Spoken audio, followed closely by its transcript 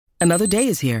Another day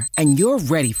is here, and you're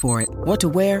ready for it. What to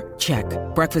wear? Check.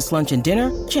 Breakfast, lunch, and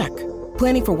dinner? Check.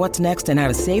 Planning for what's next and how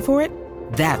to save for it?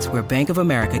 That's where Bank of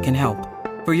America can help.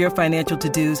 For your financial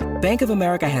to-dos, Bank of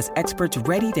America has experts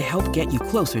ready to help get you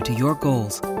closer to your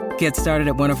goals. Get started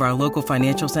at one of our local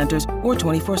financial centers or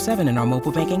 24/7 in our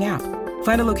mobile banking app.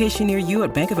 Find a location near you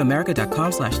at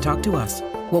bankofamerica.com/talktous.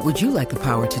 What would you like the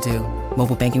power to do?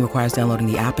 Mobile banking requires downloading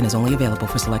the app and is only available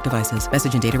for select devices.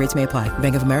 Message and data rates may apply.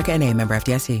 Bank of America N.A., member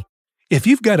FDIC. If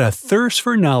you've got a thirst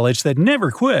for knowledge that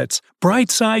never quits,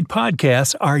 Brightside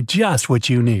Podcasts are just what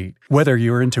you need. Whether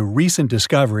you're into recent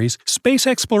discoveries, space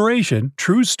exploration,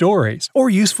 true stories, or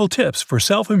useful tips for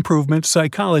self-improvement,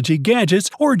 psychology, gadgets,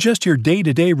 or just your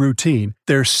day-to-day routine,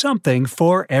 there's something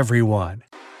for everyone.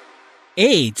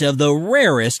 8 of the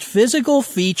rarest physical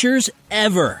features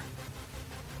ever.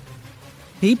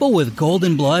 People with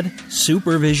golden blood,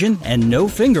 supervision, and no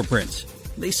fingerprints.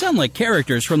 They sound like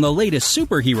characters from the latest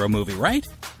superhero movie, right?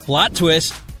 Plot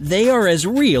twist, they are as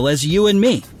real as you and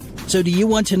me. So do you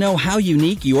want to know how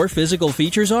unique your physical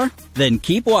features are? Then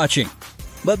keep watching.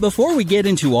 But before we get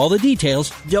into all the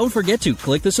details, don't forget to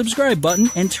click the subscribe button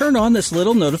and turn on this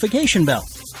little notification bell.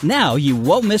 Now you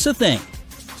won't miss a thing.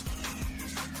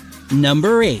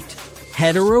 Number 8.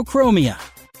 Heterochromia.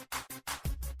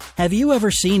 Have you ever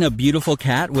seen a beautiful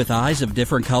cat with eyes of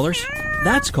different colors?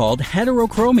 That's called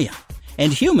heterochromia.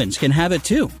 And humans can have it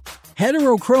too.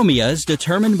 Heterochromia is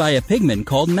determined by a pigment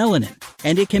called melanin,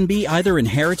 and it can be either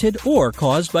inherited or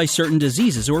caused by certain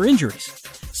diseases or injuries.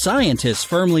 Scientists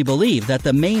firmly believe that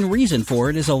the main reason for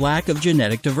it is a lack of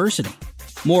genetic diversity.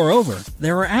 Moreover,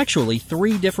 there are actually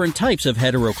 3 different types of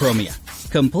heterochromia.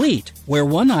 Complete, where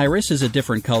one iris is a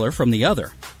different color from the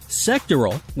other.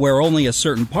 Sectoral, where only a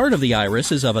certain part of the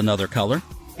iris is of another color.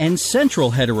 And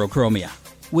central heterochromia,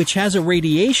 which has a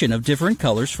radiation of different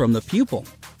colors from the pupil.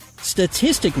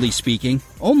 Statistically speaking,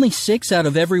 only 6 out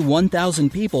of every 1,000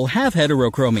 people have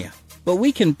heterochromia, but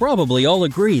we can probably all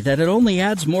agree that it only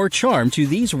adds more charm to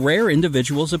these rare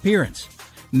individuals' appearance,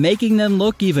 making them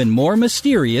look even more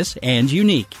mysterious and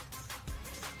unique.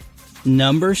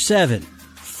 Number 7.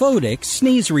 Photic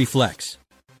sneeze reflex.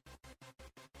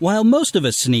 While most of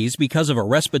us sneeze because of a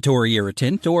respiratory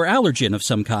irritant or allergen of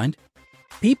some kind,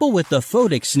 people with the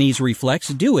photic sneeze reflex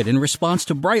do it in response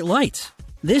to bright lights.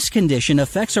 This condition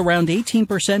affects around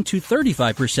 18% to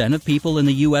 35% of people in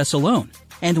the U.S. alone,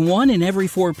 and 1 in every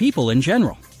 4 people in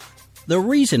general. The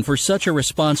reason for such a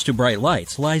response to bright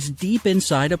lights lies deep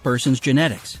inside a person's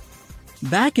genetics.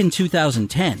 Back in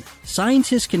 2010,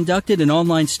 scientists conducted an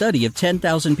online study of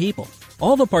 10,000 people.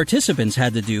 All the participants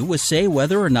had to do was say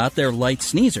whether or not they're light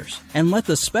sneezers, and let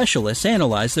the specialists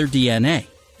analyze their DNA.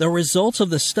 The results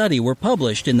of the study were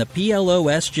published in the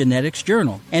PLOS Genetics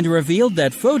Journal and revealed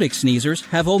that photic sneezers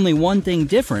have only one thing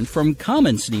different from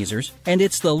common sneezers, and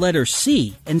it's the letter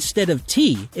C instead of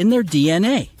T in their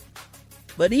DNA.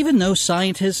 But even though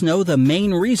scientists know the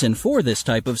main reason for this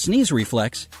type of sneeze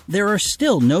reflex, there are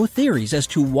still no theories as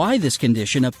to why this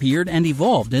condition appeared and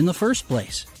evolved in the first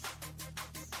place.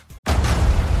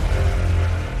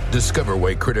 Discover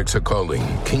why critics are calling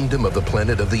Kingdom of the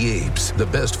Planet of the Apes the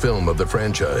best film of the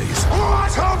franchise.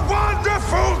 What a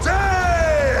wonderful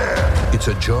day! It's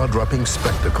a jaw-dropping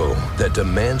spectacle that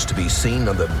demands to be seen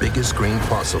on the biggest screen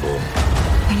possible.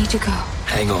 We need to go.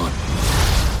 Hang on.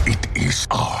 It is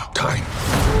our time.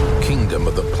 Kingdom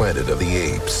of the Planet of the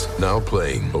Apes. Now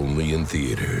playing only in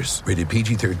theaters. Rated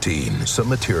PG-13. Some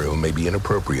material may be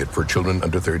inappropriate for children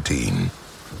under 13.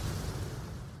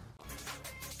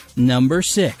 Number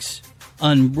 6.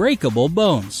 Unbreakable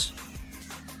bones.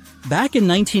 Back in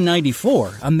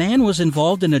 1994, a man was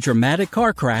involved in a dramatic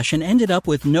car crash and ended up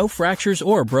with no fractures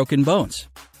or broken bones.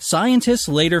 Scientists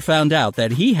later found out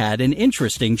that he had an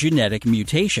interesting genetic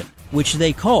mutation, which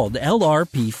they called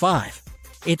LRP5.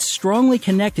 It's strongly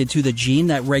connected to the gene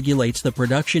that regulates the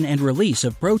production and release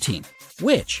of protein,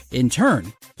 which, in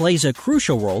turn, plays a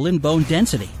crucial role in bone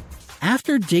density.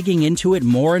 After digging into it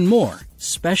more and more,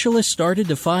 specialists started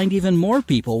to find even more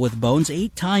people with bones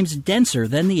 8 times denser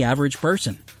than the average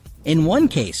person. In one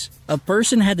case, a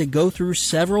person had to go through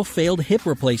several failed hip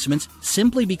replacements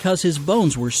simply because his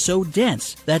bones were so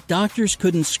dense that doctors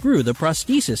couldn't screw the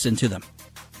prosthesis into them.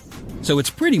 So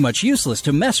it's pretty much useless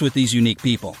to mess with these unique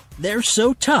people. They're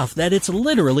so tough that it's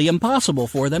literally impossible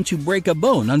for them to break a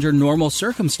bone under normal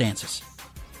circumstances.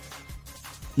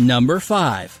 Number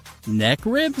 5. Neck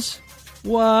ribs?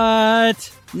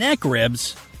 What? Neck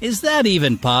ribs? Is that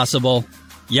even possible?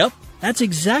 Yep, that's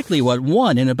exactly what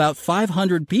 1 in about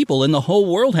 500 people in the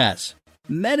whole world has.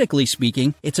 Medically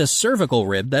speaking, it's a cervical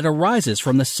rib that arises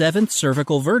from the 7th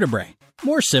cervical vertebrae.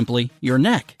 More simply, your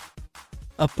neck.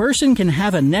 A person can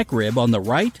have a neck rib on the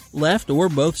right, left, or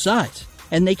both sides,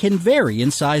 and they can vary in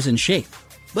size and shape.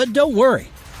 But don't worry,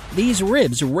 these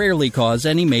ribs rarely cause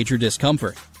any major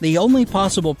discomfort. The only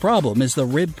possible problem is the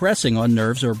rib pressing on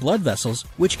nerves or blood vessels,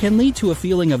 which can lead to a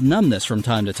feeling of numbness from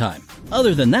time to time.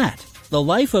 Other than that, the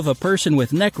life of a person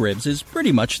with neck ribs is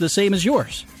pretty much the same as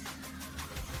yours.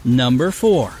 Number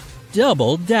 4.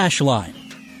 Double dash line.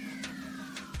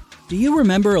 Do you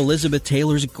remember Elizabeth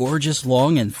Taylor's gorgeous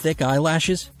long and thick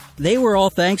eyelashes? They were all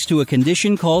thanks to a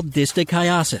condition called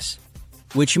distichiasis,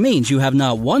 which means you have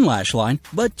not one lash line,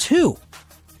 but two.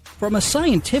 From a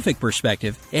scientific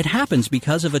perspective, it happens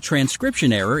because of a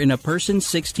transcription error in a person's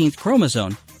 16th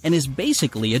chromosome and is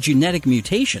basically a genetic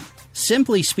mutation.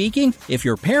 Simply speaking, if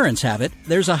your parents have it,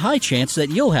 there's a high chance that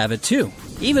you'll have it too.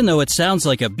 Even though it sounds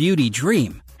like a beauty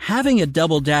dream, having a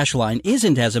double dash line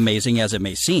isn't as amazing as it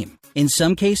may seem. In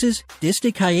some cases,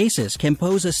 distichiasis can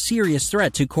pose a serious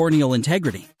threat to corneal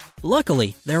integrity.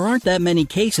 Luckily, there aren't that many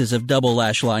cases of double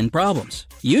lash line problems.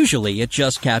 Usually, it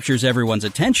just captures everyone's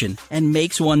attention and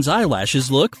makes one's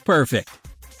eyelashes look perfect.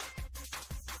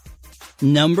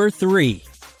 Number 3.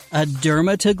 A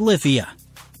dermatoglyphia.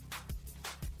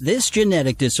 This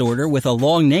genetic disorder with a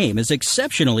long name is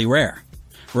exceptionally rare.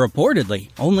 Reportedly,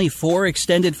 only 4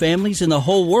 extended families in the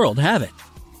whole world have it.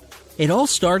 It all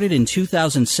started in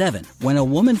 2007 when a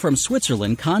woman from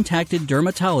Switzerland contacted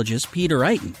dermatologist Peter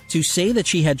Eitan to say that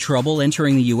she had trouble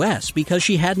entering the U.S. because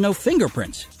she had no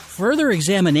fingerprints. Further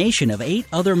examination of 8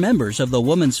 other members of the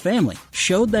woman's family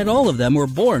showed that all of them were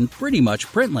born pretty much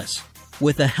printless.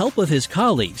 With the help of his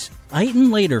colleagues,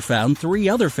 Eitan later found 3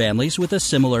 other families with a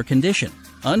similar condition.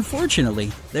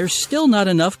 Unfortunately, there's still not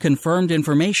enough confirmed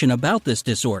information about this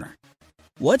disorder.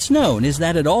 What's known is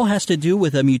that it all has to do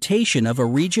with a mutation of a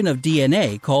region of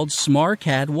DNA called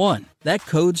SMARCAD1 that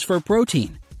codes for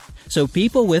protein. So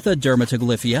people with a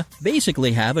dermatoglyphia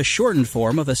basically have a shortened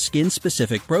form of a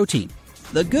skin-specific protein.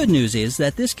 The good news is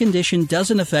that this condition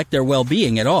doesn't affect their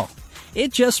well-being at all.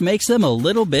 It just makes them a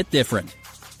little bit different.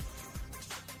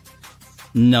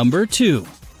 Number 2.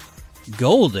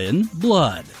 Golden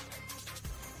blood.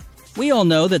 We all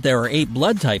know that there are 8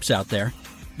 blood types out there.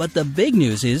 But the big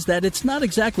news is that it's not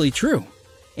exactly true.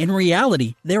 In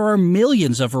reality, there are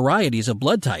millions of varieties of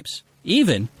blood types.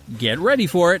 Even, get ready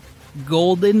for it,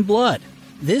 golden blood.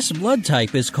 This blood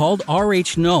type is called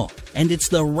Rh-null, and it's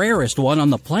the rarest one on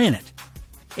the planet.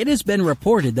 It has been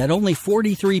reported that only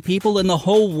 43 people in the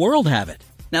whole world have it.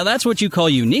 Now that's what you call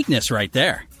uniqueness right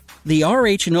there. The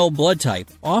Rh-null blood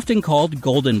type, often called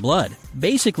golden blood,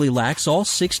 basically lacks all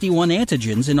 61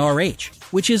 antigens in Rh,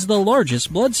 which is the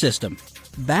largest blood system.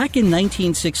 Back in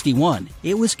 1961,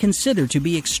 it was considered to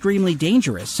be extremely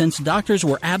dangerous since doctors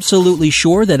were absolutely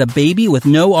sure that a baby with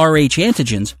no Rh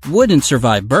antigens wouldn't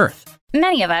survive birth.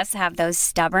 Many of us have those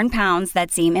stubborn pounds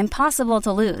that seem impossible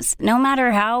to lose, no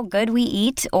matter how good we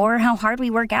eat or how hard we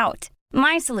work out.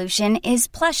 My solution is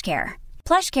PlushCare.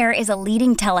 PlushCare is a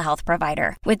leading telehealth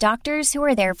provider with doctors who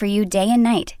are there for you day and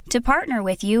night to partner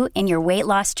with you in your weight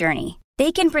loss journey.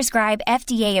 They can prescribe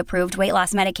FDA-approved weight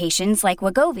loss medications like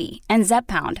Wegovy and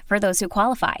Zepbound for those who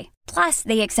qualify. Plus,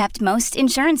 they accept most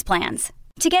insurance plans.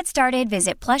 To get started,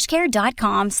 visit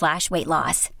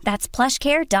plushcare.com/weightloss. That's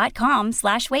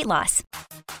plushcare.com/weightloss.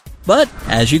 But,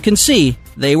 as you can see,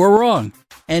 they were wrong.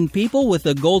 And people with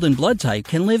the golden blood type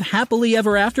can live happily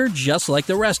ever after just like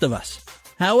the rest of us.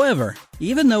 However,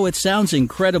 even though it sounds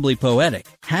incredibly poetic,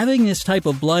 having this type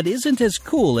of blood isn't as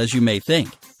cool as you may think.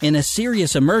 In a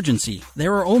serious emergency,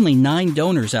 there are only 9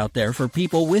 donors out there for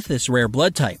people with this rare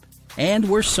blood type. And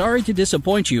we're sorry to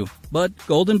disappoint you, but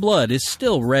golden blood is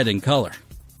still red in color.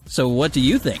 So what do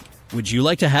you think? Would you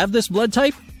like to have this blood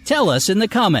type? Tell us in the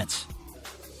comments.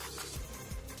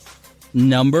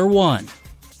 Number 1.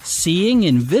 Seeing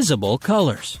invisible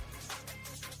colors.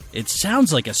 It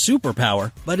sounds like a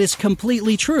superpower, but it's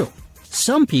completely true.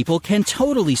 Some people can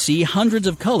totally see hundreds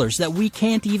of colors that we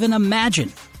can't even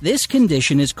imagine. This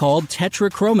condition is called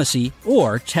tetrachromacy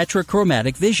or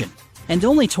tetrachromatic vision, and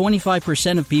only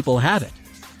 25% of people have it.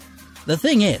 The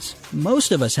thing is,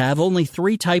 most of us have only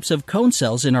 3 types of cone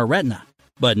cells in our retina,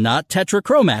 but not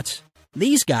tetrachromats.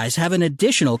 These guys have an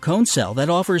additional cone cell that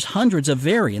offers hundreds of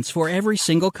variants for every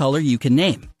single color you can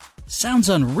name. Sounds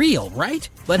unreal, right?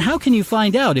 But how can you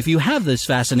find out if you have this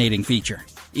fascinating feature?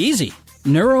 Easy.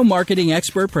 Neuromarketing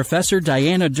expert Professor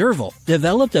Diana Derville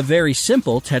developed a very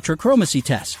simple tetrachromacy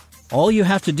test. All you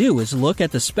have to do is look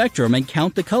at the spectrum and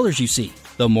count the colors you see.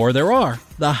 The more there are,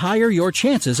 the higher your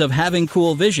chances of having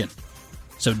cool vision.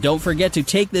 So don't forget to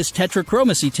take this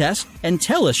tetrachromacy test and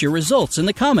tell us your results in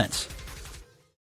the comments.